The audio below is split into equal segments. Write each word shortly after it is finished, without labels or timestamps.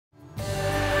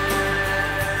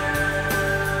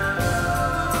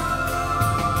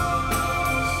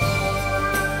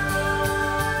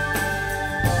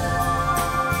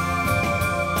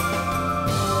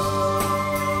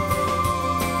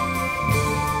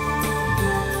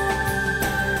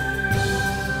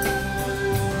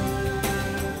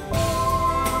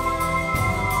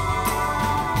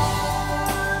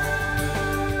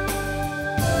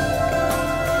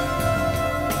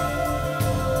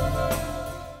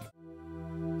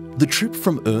The trip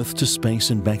from Earth to space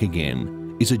and back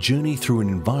again is a journey through an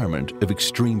environment of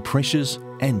extreme pressures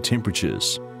and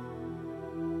temperatures.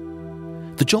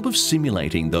 The job of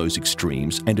simulating those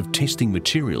extremes and of testing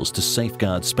materials to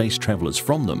safeguard space travellers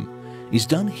from them is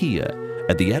done here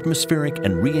at the Atmospheric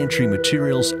and Reentry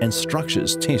Materials and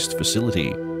Structures Test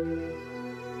Facility.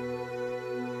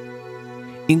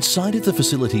 Inside of the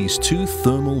facility's two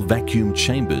thermal vacuum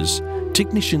chambers,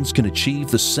 technicians can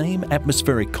achieve the same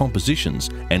atmospheric compositions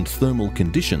and thermal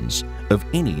conditions of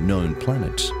any known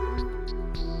planet.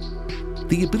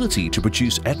 The ability to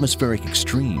produce atmospheric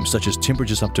extremes such as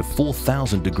temperatures up to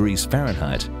 4,000 degrees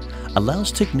Fahrenheit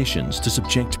allows technicians to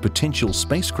subject potential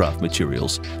spacecraft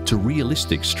materials to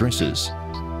realistic stresses.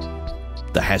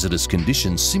 The hazardous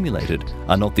conditions simulated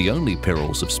are not the only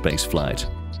perils of spaceflight.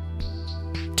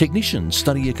 Technicians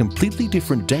study a completely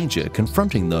different danger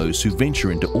confronting those who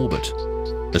venture into orbit,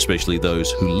 especially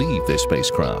those who leave their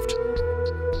spacecraft.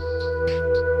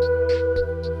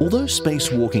 Although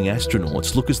spacewalking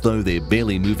astronauts look as though they're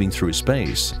barely moving through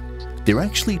space, they're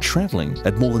actually travelling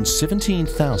at more than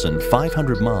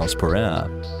 17,500 miles per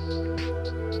hour.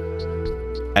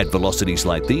 At velocities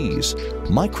like these,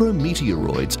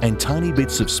 micrometeoroids and tiny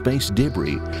bits of space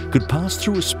debris could pass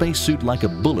through a spacesuit like a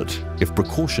bullet if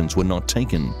precautions were not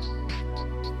taken.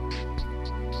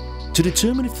 To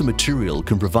determine if the material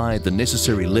can provide the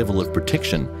necessary level of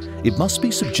protection, it must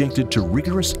be subjected to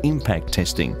rigorous impact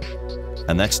testing,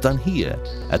 and that's done here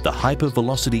at the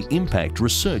Hypervelocity Impact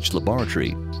Research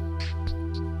Laboratory.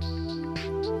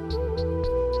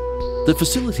 The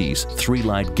facility's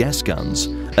three-light gas guns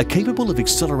are capable of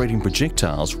accelerating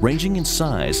projectiles ranging in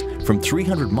size from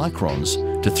 300 microns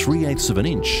to 3/8 of an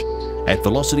inch at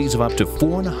velocities of up to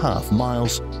 4.5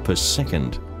 miles per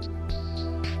second.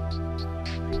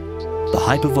 The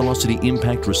Hypervelocity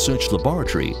Impact Research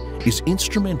Laboratory is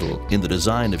instrumental in the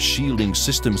design of shielding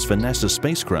systems for NASA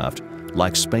spacecraft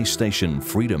like Space Station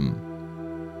Freedom.